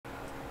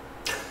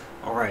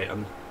Alright,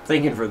 I'm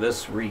thinking for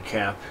this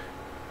recap,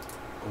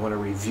 I want to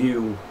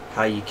review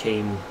how you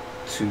came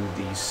to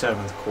the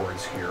seventh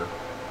chords here.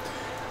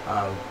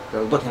 I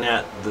was looking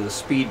at the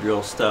speed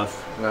drill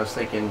stuff, and I was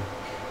thinking,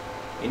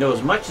 you know,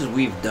 as much as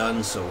we've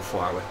done so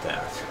far with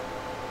that,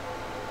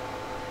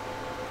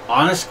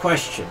 honest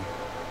question,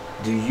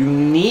 do you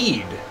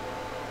need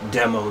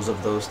demos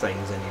of those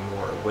things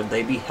anymore? Would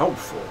they be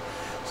helpful?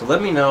 So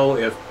let me know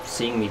if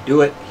seeing me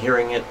do it,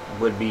 hearing it,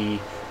 would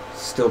be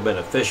still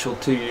beneficial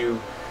to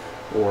you,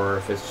 or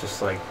if it's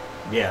just like,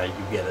 yeah, you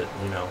get it,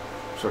 you know,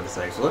 sort of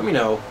thing. So let me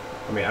know.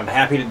 I mean, I'm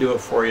happy to do it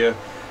for you,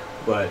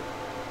 but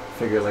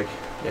figure like,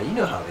 yeah, you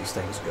know how these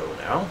things go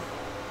now.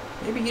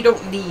 Maybe you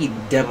don't need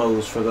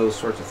demos for those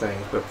sorts of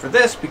things, but for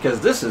this,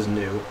 because this is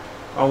new,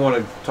 I want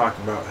to talk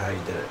about how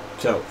you did it.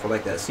 So for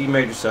like that C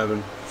major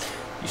 7,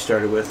 you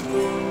started with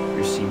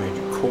your C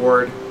major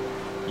chord.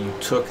 You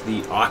took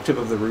the octave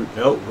of the root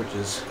note, which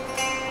is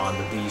on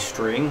the B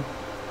string,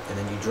 and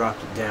then you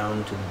dropped it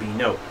down to the B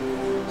note.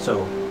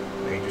 So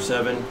major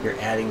 7, you're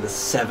adding the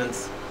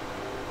 7th,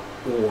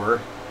 or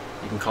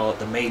you can call it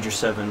the major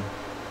 7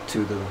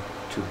 to the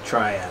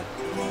triad.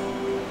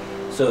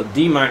 So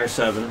D minor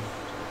 7,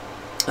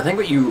 I think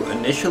what you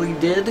initially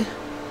did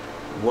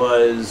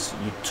was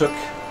you took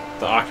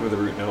the octave of the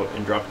root note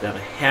and dropped it down a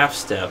half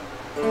step,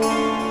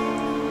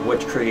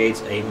 which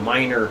creates a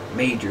minor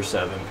major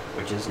 7,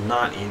 which is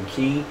not in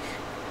key.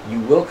 You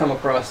will come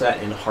across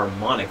that in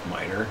harmonic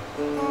minor.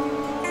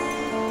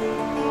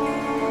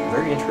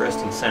 Very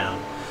interesting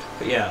sound.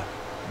 But yeah,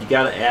 you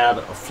got to add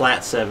a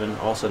flat 7,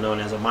 also known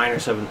as a minor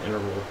 7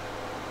 interval,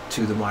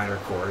 to the minor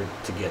chord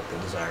to get the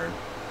desired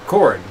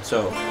chord.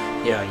 So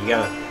yeah, you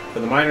got to, for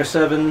the minor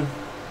 7,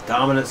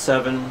 dominant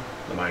 7,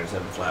 the minor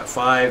 7 flat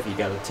 5, you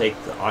got to take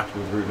the octave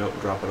of the root note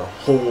and drop it a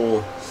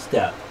whole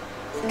step.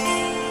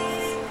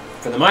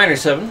 For the minor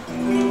 7,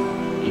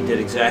 you did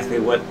exactly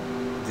what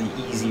the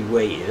easy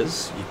way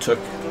is. You took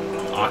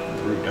the octave of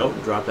the root note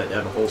and dropped that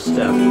down a whole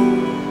step.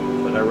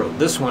 But I wrote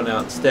this one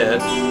out instead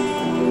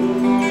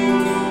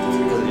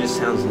because it just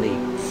sounds neat.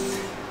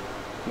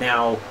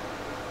 Now,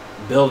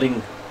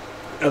 building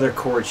other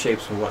chord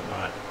shapes and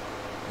whatnot,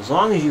 as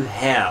long as you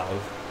have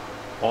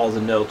all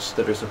the notes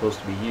that are supposed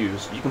to be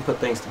used, you can put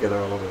things together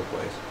all over the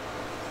place.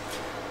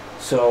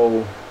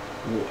 So,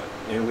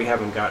 and we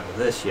haven't gotten to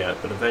this yet,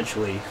 but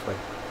eventually, like,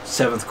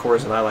 7th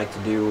chords that I like to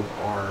do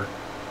are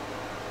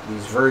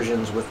these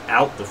versions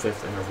without the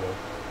 5th interval.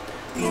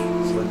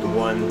 So like the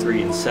 1,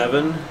 3, and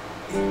 7.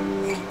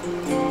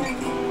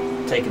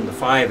 Taking the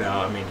 5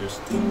 out, I mean,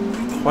 just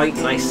quite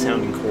nice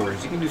sounding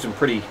chords. You can do some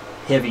pretty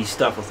heavy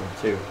stuff with them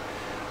too.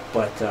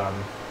 But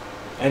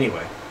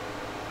anyway,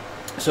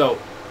 so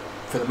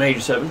for the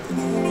major 7,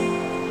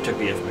 you took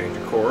the F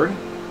major chord,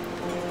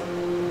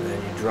 and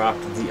then you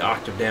dropped the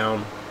octave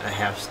down a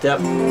half step.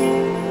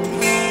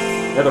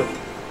 Another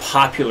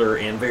popular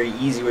and very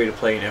easy way to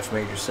play an F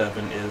major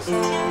 7 is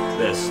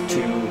this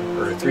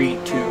 3,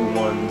 2,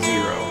 1,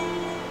 0.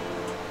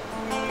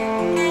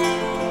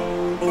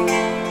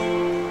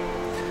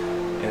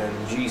 And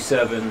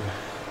G7,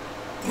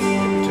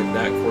 we took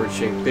that chord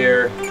shape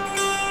there,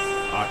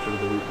 octave of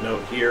the root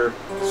note here.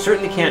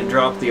 Certainly can't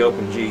drop the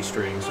open G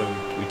string, so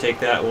we take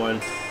that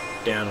one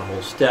down a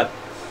whole step.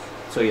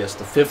 So yes,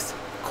 the 5th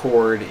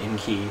chord in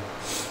key,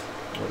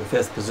 or the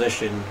 5th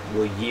position,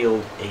 will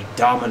yield a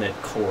dominant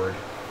chord.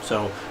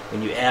 So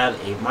when you add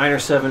a minor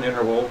 7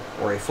 interval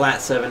or a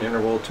flat 7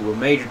 interval to a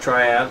major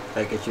triad,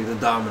 that gets you the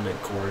dominant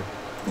chord.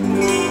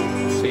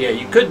 So yeah,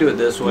 you could do it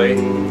this way,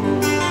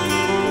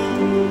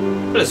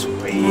 but it's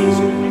way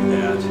easier to do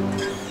that.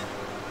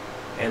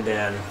 And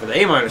then for the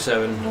A minor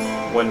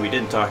 7, one we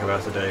didn't talk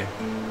about today,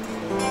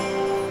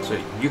 so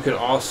you could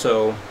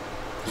also,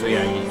 so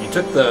yeah, you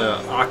took the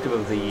octave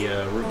of the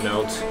root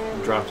note,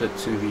 dropped it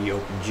to the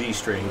open G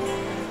string.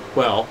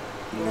 Well,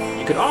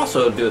 you could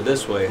also do it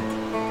this way,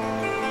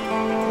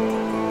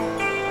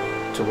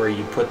 to where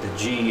you put the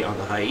G on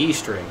the high E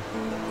string.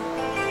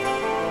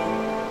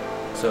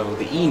 So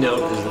the E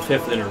note is the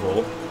 5th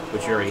interval,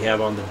 which you already have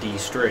on the D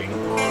string.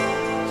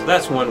 So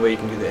that's one way you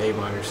can do the A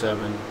minor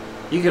 7.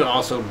 You can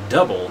also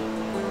double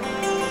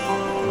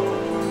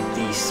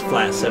the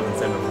flat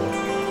 7th interval.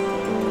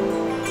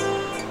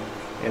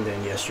 And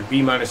then yes, your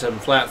B minor 7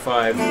 flat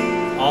 5,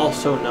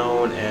 also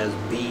known as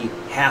B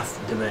half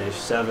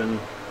diminished 7.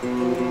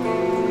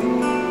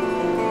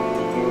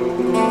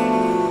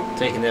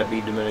 Taking that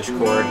B diminished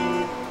chord,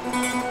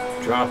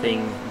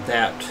 dropping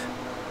that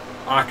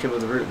octave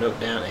of the root note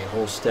down a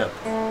whole step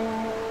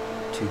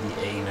to the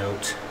A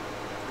note.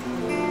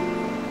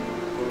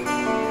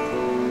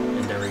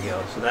 And there we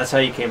go. So that's how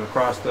you came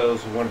across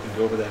those. I wanted to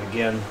go over that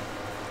again,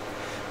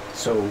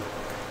 so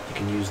you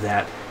can use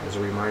that as a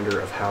reminder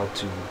of how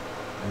to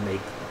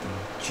make the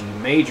G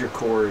major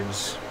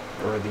chords,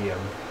 or the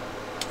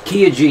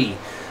key of G,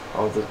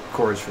 all the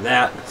chords for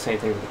that. Same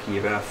thing with the key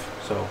of F.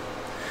 So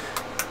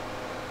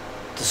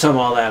to sum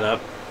all that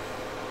up,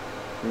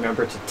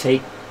 remember to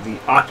take the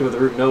octave of the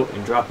root note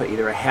and drop it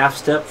either a half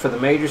step for the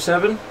major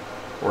 7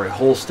 or a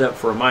whole step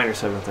for a minor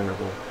 7th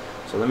interval.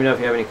 So let me know if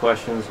you have any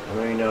questions, and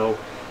let me know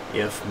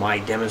if my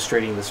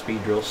demonstrating the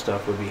speed drill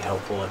stuff would be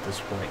helpful at this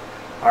point.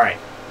 All right,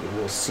 we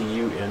will see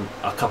you in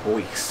a couple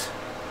weeks.